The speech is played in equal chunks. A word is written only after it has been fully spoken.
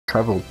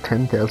Travel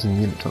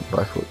 10,000 units on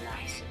by foot.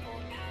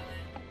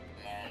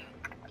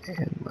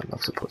 And my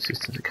life support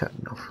systems are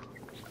cutting off.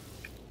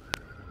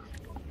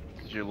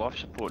 Is your life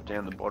support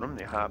down the bottom,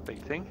 the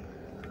heartbeat thing?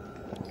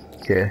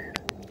 Yeah.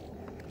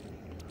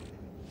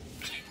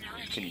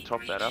 Can you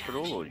top that up at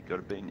all, or you got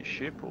to be in your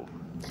ship, or?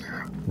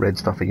 Red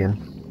stuff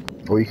again.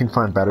 Or you can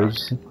find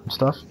batteries and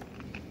stuff.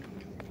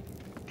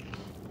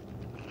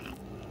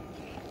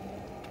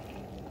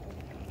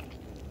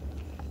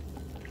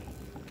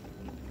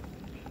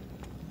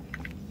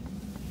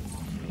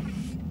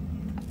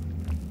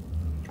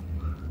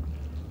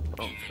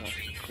 Oh, fast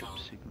equip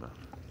Sigma.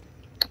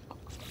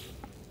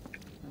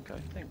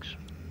 Okay, thanks.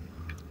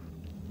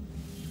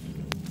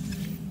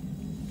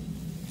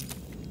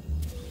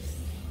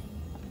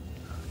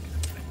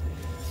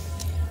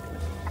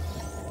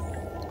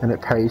 And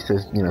it pays to,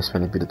 you know,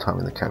 spend a bit of time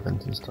in the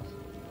caverns and stuff.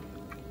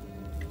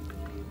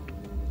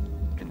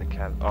 In the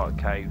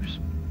caves.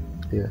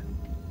 Yeah.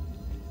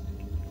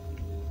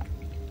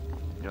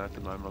 You know, at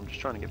the moment I'm just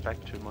trying to get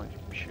back to my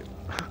ship.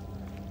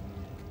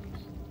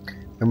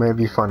 And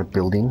whenever you find a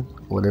building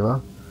or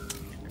whatever,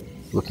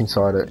 look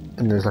inside it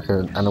and there's like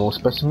an animal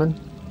specimen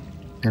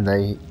and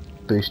they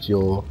boost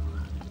your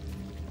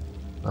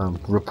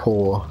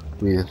rapport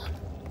with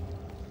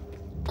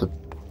the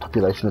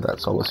population of that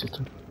solar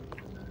system.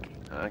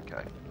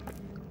 Okay.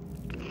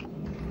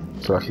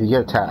 So if you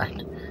get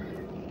attacked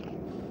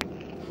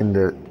in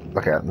the,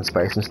 like out in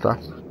space and stuff,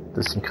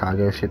 there's some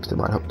cargo ships that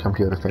might help come to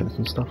your defense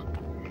and stuff.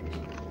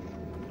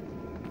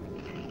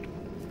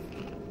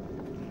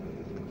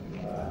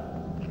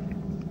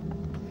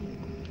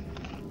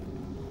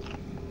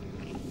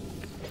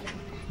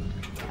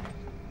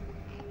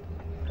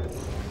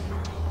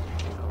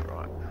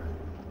 Alright.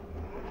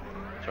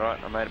 It's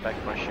alright, I made it back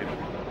to my ship.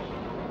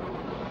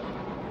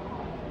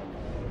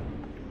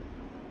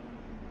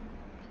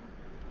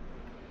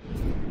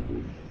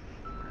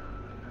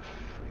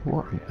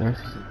 What on earth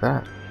is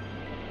that?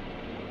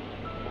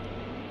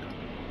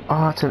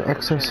 Oh, it's an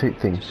exosuit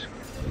thing.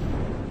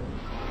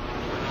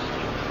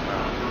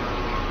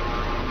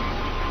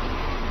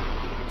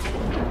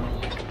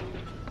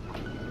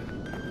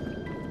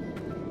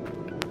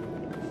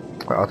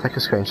 Right, I'll take a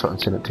screenshot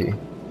and send it to you.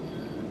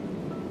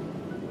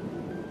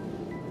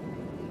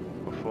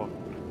 Before.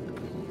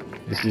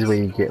 This is where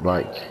you get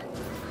like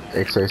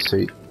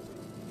exosuit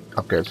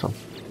upgrades from.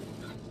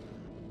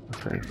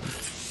 Okay.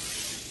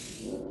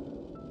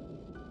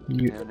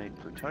 You Now need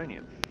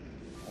plutonium.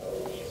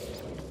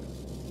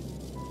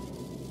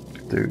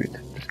 dude,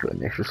 just got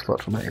an extra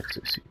slot for my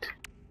exosuit.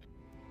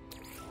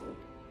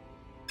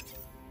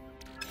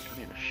 I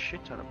need a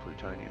shit ton of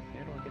plutonium.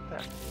 How do I get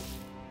that?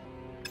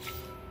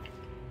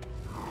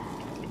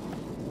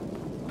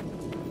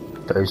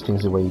 Those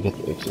things are where you get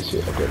the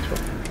exosuit upgrades from.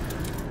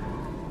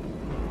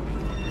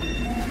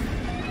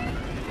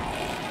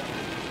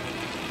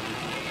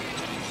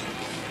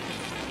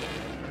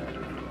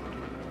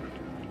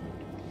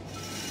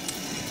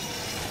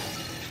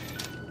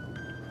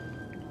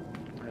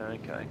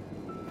 Okay.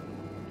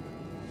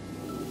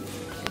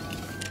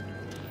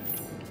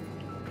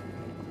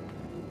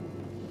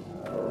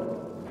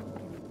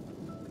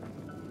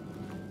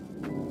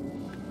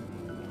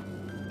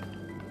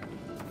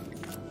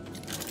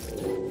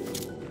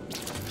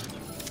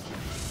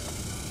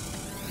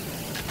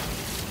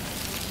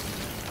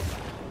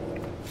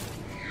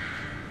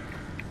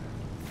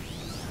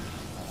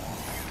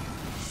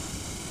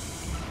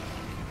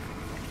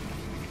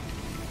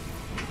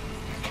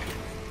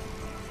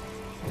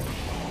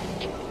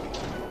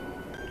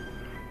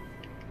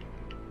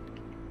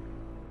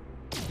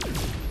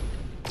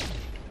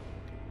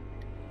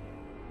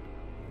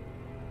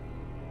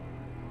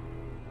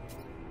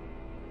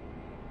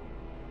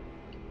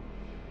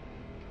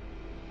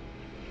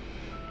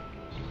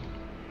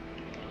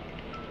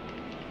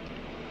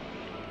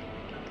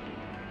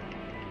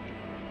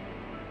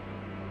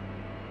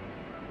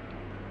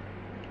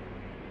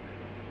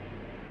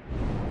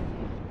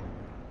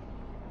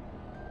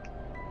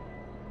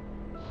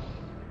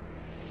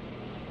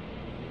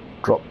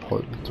 Drop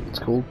pod, that's what it's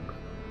called.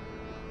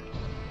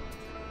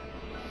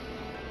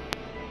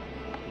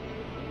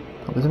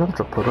 Oh, there's another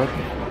drop pod right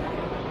there.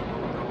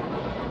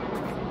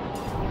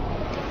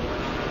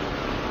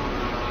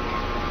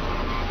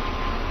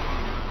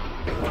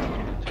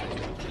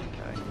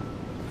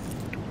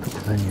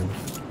 Plutonium.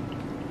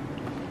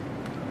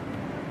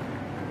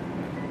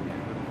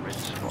 Red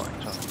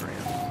spikes on the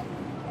ground.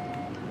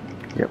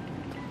 Yep.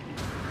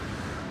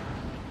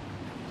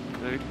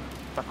 Dude,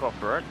 fuck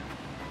off, right?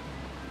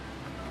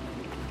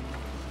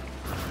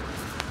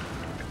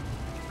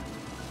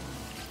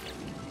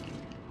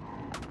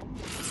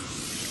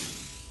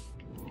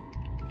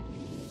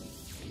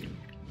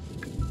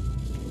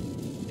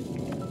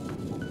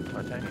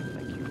 Titanium,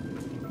 thank you.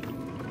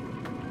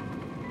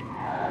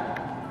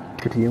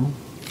 Tritium.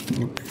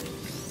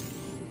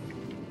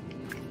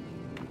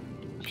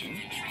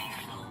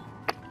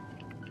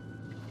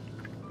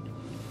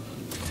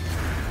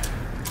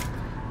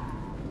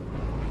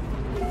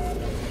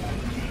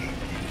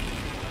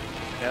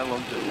 How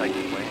long does it take to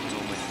plant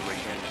normally for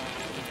weekend?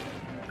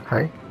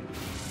 Hey?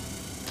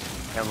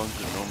 How long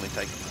does it normally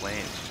take the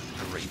plants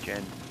to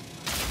regen?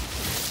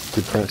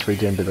 Did plants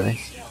regen today?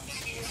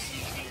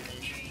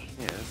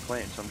 Yeah, the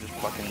plants, I'm just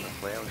plucking the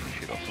flowers and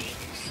shit off them.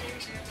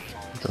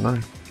 I don't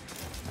know.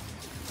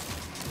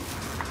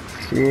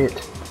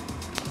 Shit.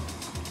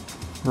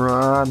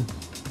 Run.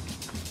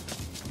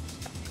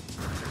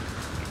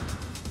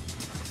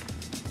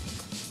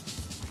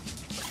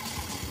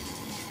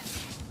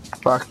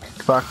 Fuck,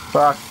 fuck,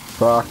 fuck,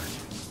 fuck,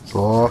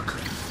 fuck.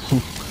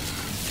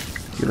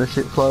 Get that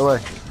shit fly away.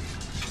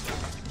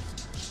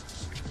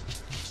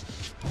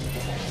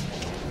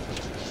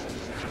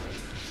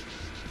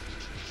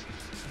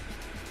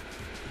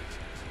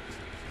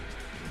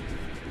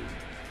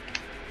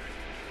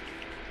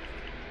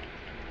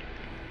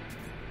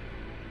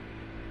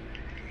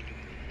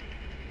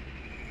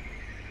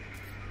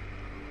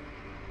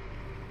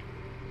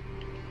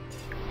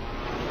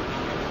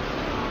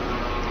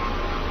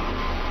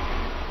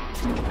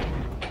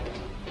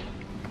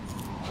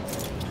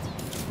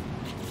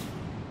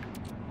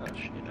 Oh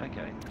shit,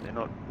 okay. They're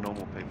not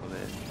normal people,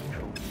 they're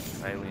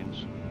actual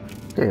aliens.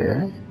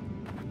 Yeah.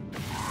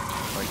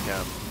 Like,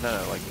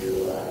 no, like,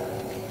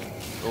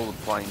 all the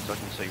planes I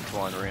can see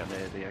flying around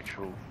there, the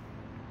actual,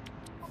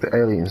 The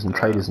aliens and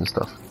traders and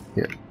stuff.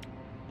 Yeah.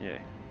 yeah.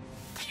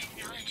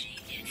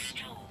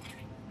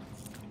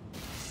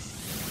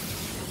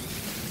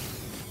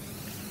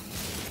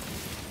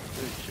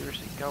 Dude,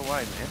 seriously, go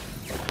away, man.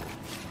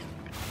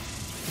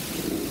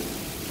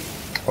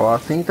 Oh, I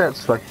think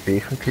that's like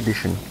vehicle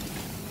condition.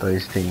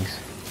 Those things.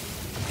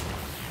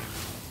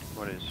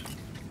 What is?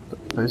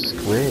 Those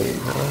squares.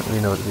 I don't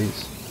really know what it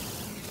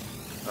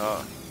is.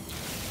 Oh.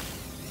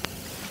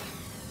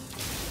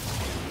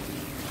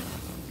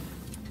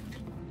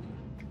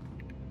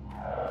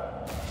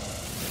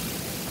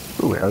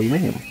 Ooh,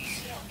 aluminium.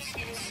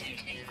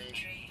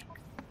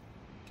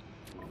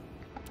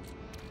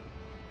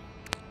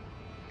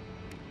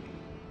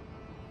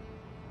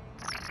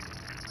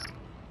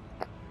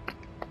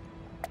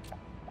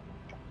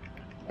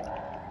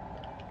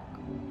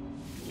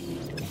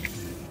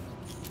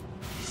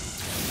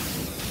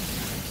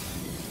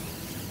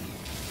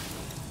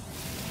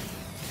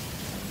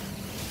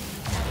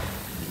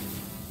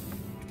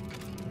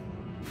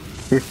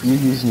 If you're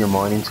using your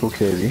mining tool,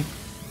 Kirby,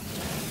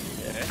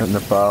 Yeah. and the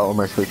bar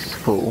almost reaches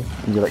full,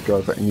 and you let go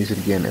of it and use it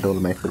again, it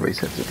automatically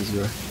resets it to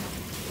 0. I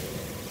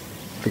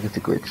think it's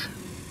a glitch.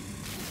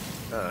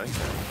 Oh, okay.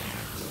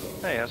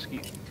 Hey,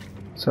 Husky.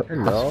 So,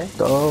 Hello.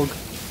 dog.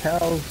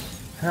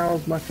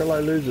 How's my fellow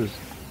losers?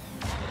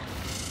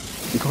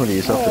 You're talking to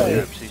yourself, Oh, don't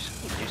you? Scraps,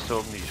 he's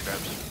talking to you,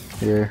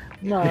 Scraps. Yeah.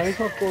 No, he's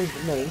not calling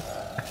to me.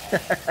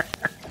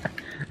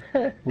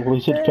 Well,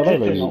 he said fellow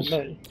Definitely not losers.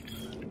 me.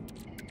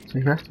 So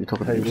he has to be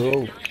talking Hey, to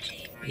you.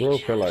 we're all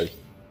fellows.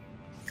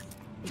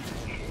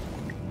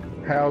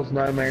 How's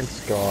No Man's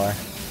Sky?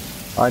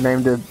 I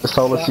named the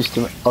solar Suck.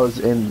 system Oz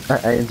and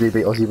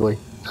ANZB Aussie Boy.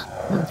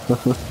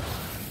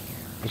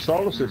 The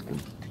solar system.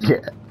 Yeah.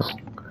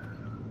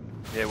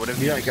 Yeah, whatever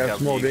You you don't go discover,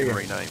 small, you do can you?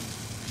 rename.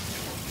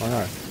 I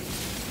know.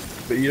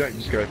 But you don't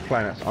just go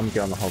planets, I'm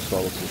going the whole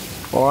solar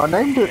system. Well, I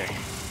named it.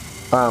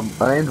 I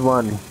named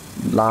one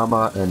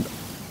Llama and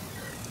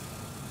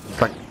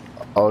it's like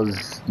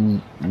Oz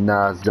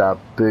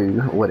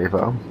Nazabu,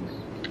 whatever,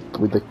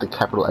 with the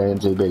capital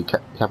ANZB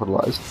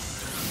capitalized.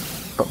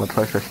 But my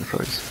PlayStation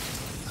froze.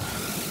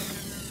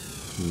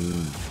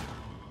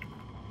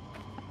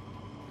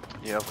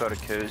 Yeah, I've got a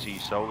Kersey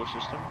solar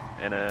system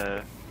and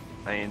a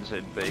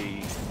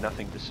ANZB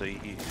nothing to see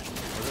here. Was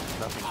it?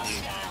 Nothing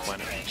here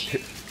planet.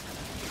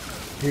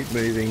 Keep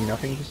moving,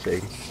 nothing to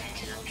see.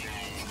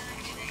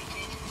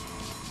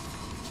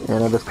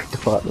 And I just picked a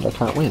fight that I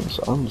can't win,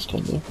 so I'm just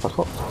going to fuck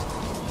off.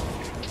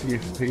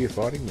 Who are you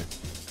fighting with?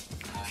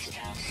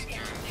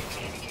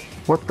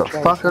 What the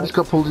fuck? I just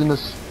got pulled in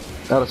this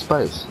out of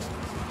space.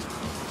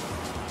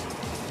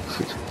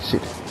 Shit,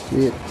 shit,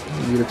 shit.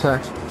 You get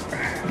attacked.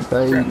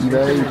 Evade, Can you send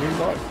evade. an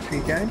invite to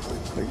your game,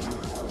 please?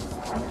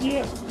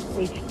 Yeah,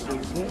 we can do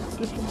that.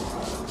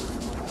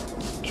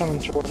 Different. Come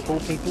and join four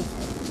people.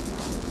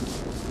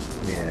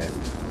 Yeah.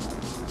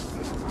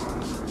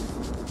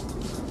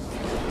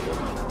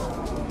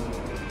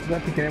 I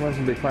don't think anyone's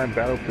going to be playing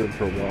Battlefield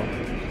for a while.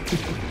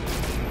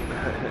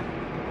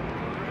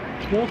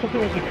 To be honest, I think it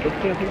was a good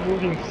thing. I think we were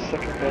getting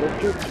sick of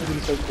Battlefield because we've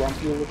been so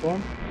grumpy all the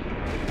time.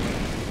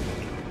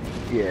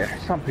 Yeah,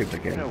 some people are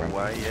In getting a grumpy.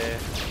 way, yeah.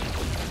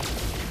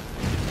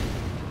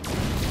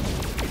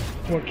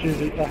 What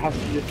is it?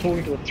 You're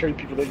talking to the three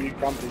people that get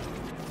grumpy.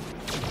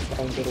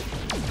 Playing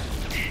Battlefield.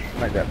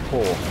 Make that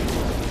poor.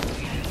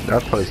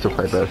 I'd probably still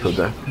play Battlefield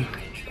though.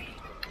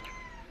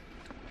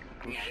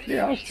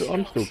 Yeah, I'm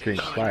still keen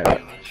to play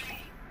it.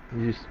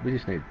 We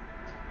just need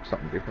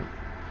something different.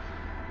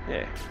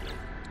 Yeah.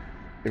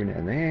 Every now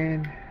and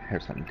then,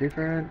 have something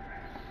different.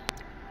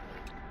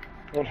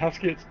 Well,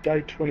 Husky, it's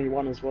day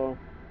 21 as well.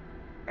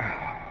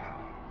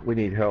 We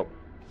need help.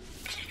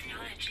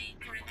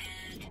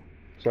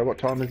 So what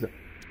time is it?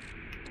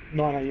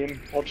 9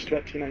 AM, or just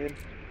about 10 AM.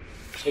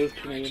 It is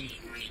 10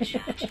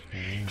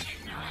 AM.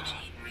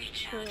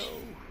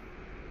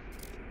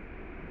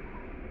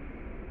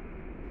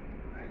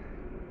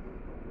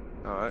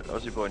 Alright,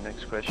 Aussie boy,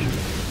 next question.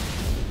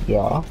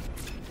 Yeah.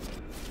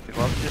 If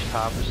I've just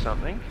harvested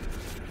something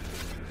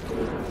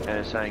and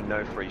it's saying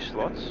no free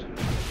slots,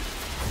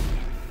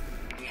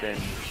 then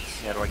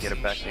how do I get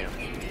it back now?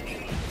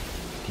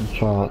 You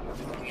can't.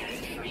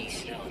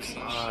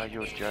 Ah,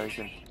 you're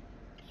joking.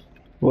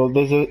 Well,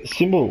 there's a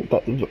symbol,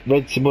 that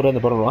red symbol down the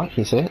bottom right.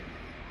 Can you see it?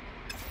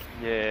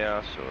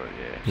 Yeah, I saw it,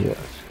 yeah. Yeah.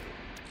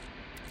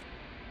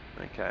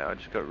 Okay,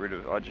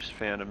 I just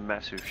found a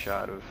massive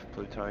shard of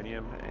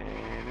plutonium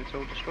and it's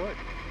all destroyed.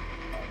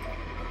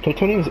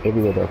 Plutonium is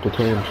everywhere though.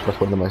 Plutonium is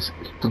like one of the most.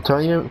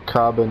 Plutonium,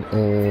 carbon,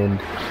 and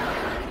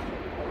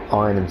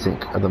iron and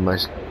zinc are the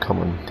most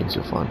common things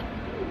you'll find.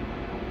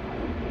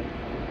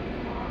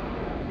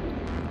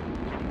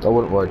 I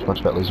wouldn't worry too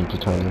much about losing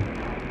plutonium.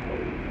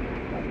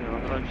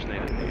 No, I just need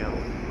it now.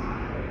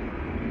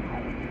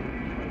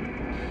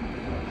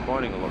 I'm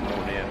finding a lot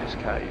more now in this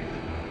cave.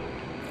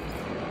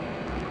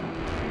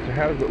 So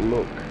how does it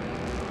look?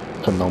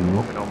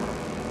 Phenomenal. Phenomenal.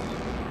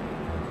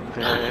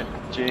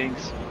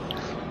 Jinx.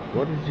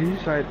 What did you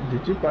say?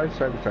 Did you both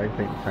say the same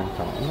thing at the same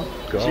time?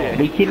 Oh, God. Yeah.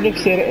 We couldn't have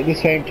said it at the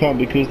same time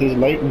because there's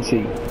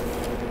latency.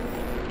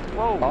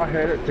 Whoa! I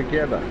heard it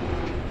together.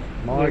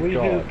 My Yeah, we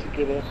God. heard it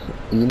together.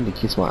 You need to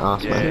kiss my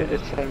ass, Yeah. mate. At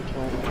the same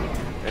time.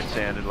 It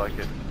sounded like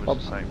it was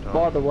the same time.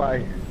 By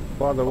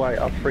the way,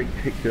 I freaked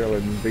Hit Girl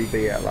and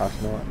BB out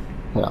last night.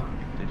 Yeah.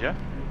 Did ya?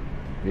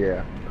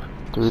 Yeah.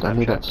 Dude, I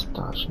need that Snapchat.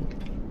 starship.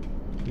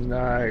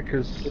 No,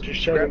 because Did you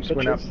show them Scraps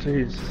went up pictures? to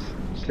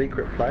his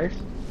secret place.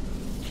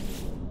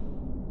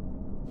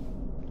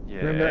 Yeah.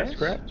 Remember that,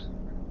 Scraps?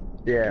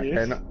 Yeah,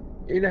 Yes.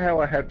 and you know how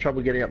I have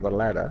trouble getting up the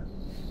ladder?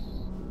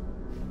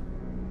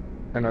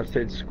 And I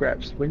said,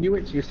 Scraps, when you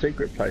went to your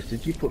secret place,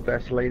 did you put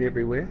Vaseline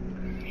everywhere?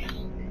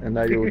 And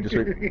they all just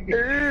went,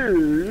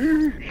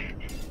 ooh.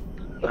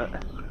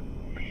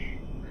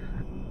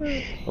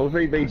 Well,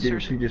 VB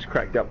did, she just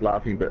cracked up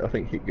laughing, but I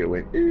think Hit Girl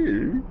went,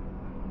 ooh.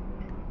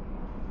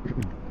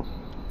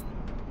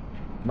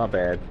 My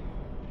bad.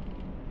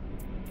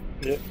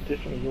 Yep,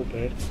 definitely your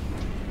bad.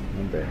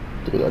 I'm bad.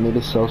 Dude, I need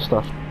to sell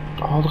stuff.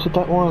 Oh, look at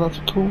that one. That's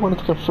a cool one.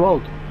 It's like a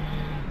frog.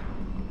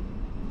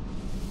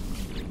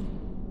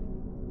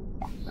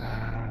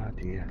 Ah,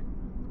 dear.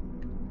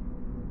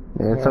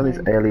 Yeah, some of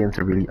these aliens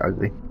are really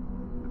ugly.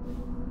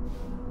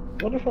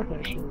 I wonder if I can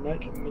actually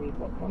make a mini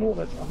block. I know what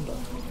that's under.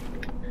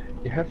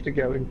 You have to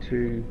go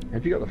into...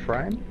 Have you got the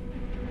frame?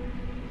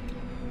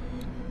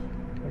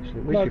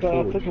 Actually, where's No, your but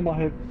I forge? think I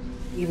might have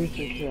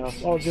everything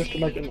else. Oh, just to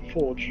make it in the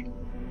forge.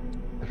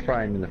 The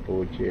frame in the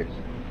forge, yes.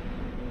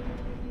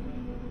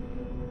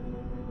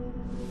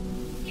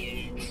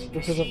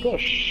 Because I've got a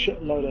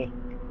shitload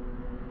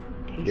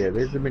of pieces. Yeah,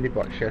 there's the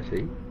mini-bike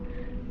chassis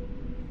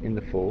in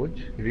the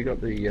forge. Have you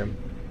got the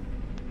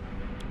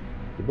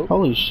book?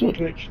 Holy shit.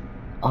 Connection.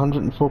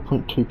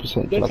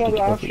 104.2%. That's what I was galactic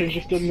asking, average.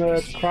 just in the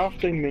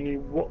crafting menu,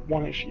 what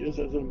one actually is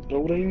it? Is it in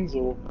buildings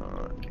or...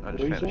 Alright, I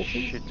just found a Resources?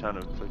 shit ton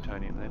of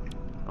plutonium then.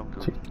 I'm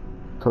good.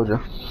 Told ya.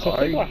 So I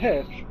think I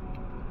have.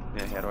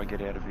 Now, how do I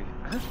get out of here?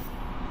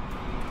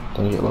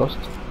 Don't get lost.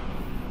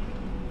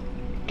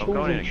 I've Tools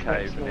gone in a and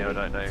traps, cave, but now I maybe.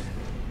 don't know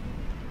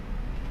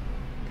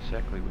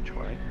exactly which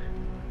way.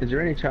 Is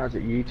there any chance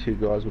that you two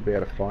guys will be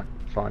able to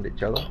find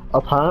each other?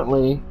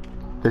 Apparently,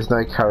 there's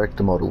no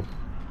character model.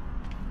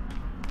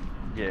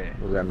 Yeah.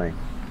 What does that mean?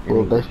 In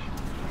Well, English?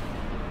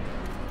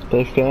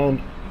 they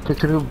found...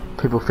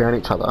 People found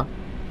each other.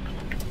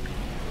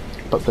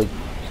 But they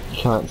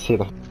can't see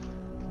the...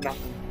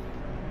 Nothing.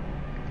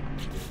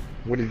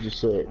 What did you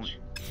search?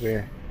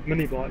 Where?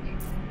 Mini bike.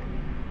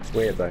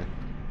 Where though?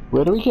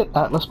 Where do we get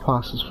Atlas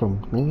passes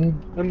from,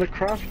 man? In the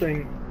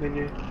crafting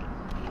menu.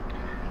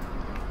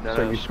 No,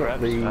 So no, you've got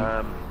scraps. the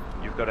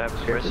You've got to have a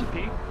chassis?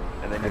 recipe,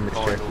 and then And you the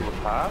find all chassis. the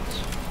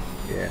parts.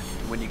 Yeah.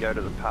 When you go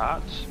to the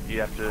parts, you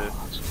have to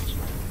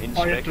I inspect have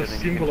to and then you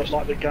assemble can it just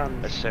like the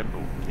guns.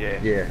 assemble. Yeah.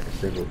 Yeah,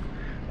 several.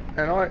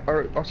 And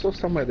I saw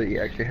somewhere that you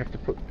actually have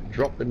to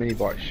drop the mini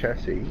bike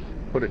chassis,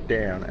 put it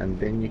down, and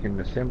then you can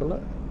assemble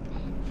it.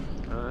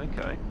 Oh,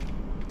 okay.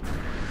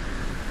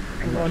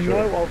 I'm And not I sure.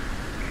 know of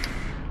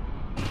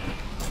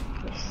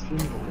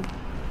assemble.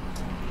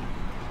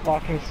 I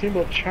can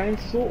assemble a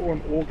chainsaw or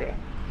an auger.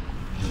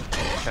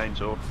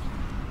 Chainsaw.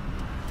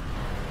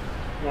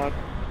 No, do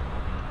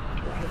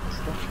I have the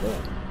stuff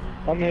there?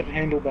 I don't have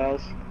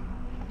handlebars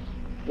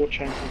or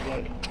chainsaw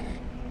blade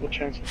or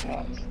chainsaw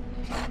parts.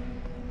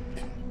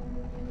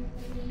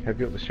 Have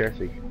you got the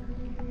chassis?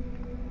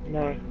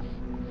 No.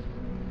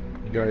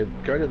 Go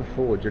to the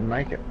forge and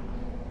make it.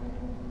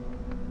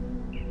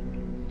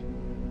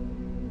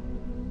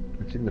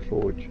 It's in the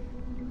forge.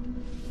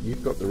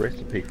 You've got the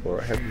recipe for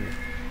it, haven't you?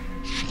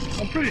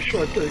 I'm pretty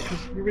sure I do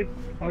because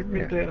I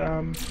read Yeah.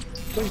 that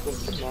thing book,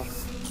 didn't I?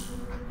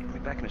 I'll be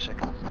back in a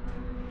second.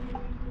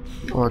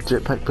 Oh,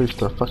 jetpack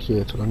booster. Fuck yeah,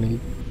 that's what I need.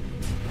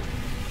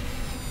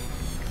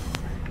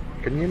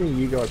 Can any of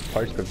you guys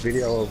post a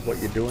video of what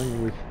you're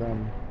doing with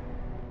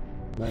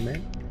No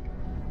Man?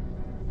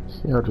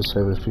 Yeah, I'll just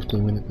save a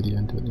 15-minute video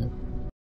and do it now.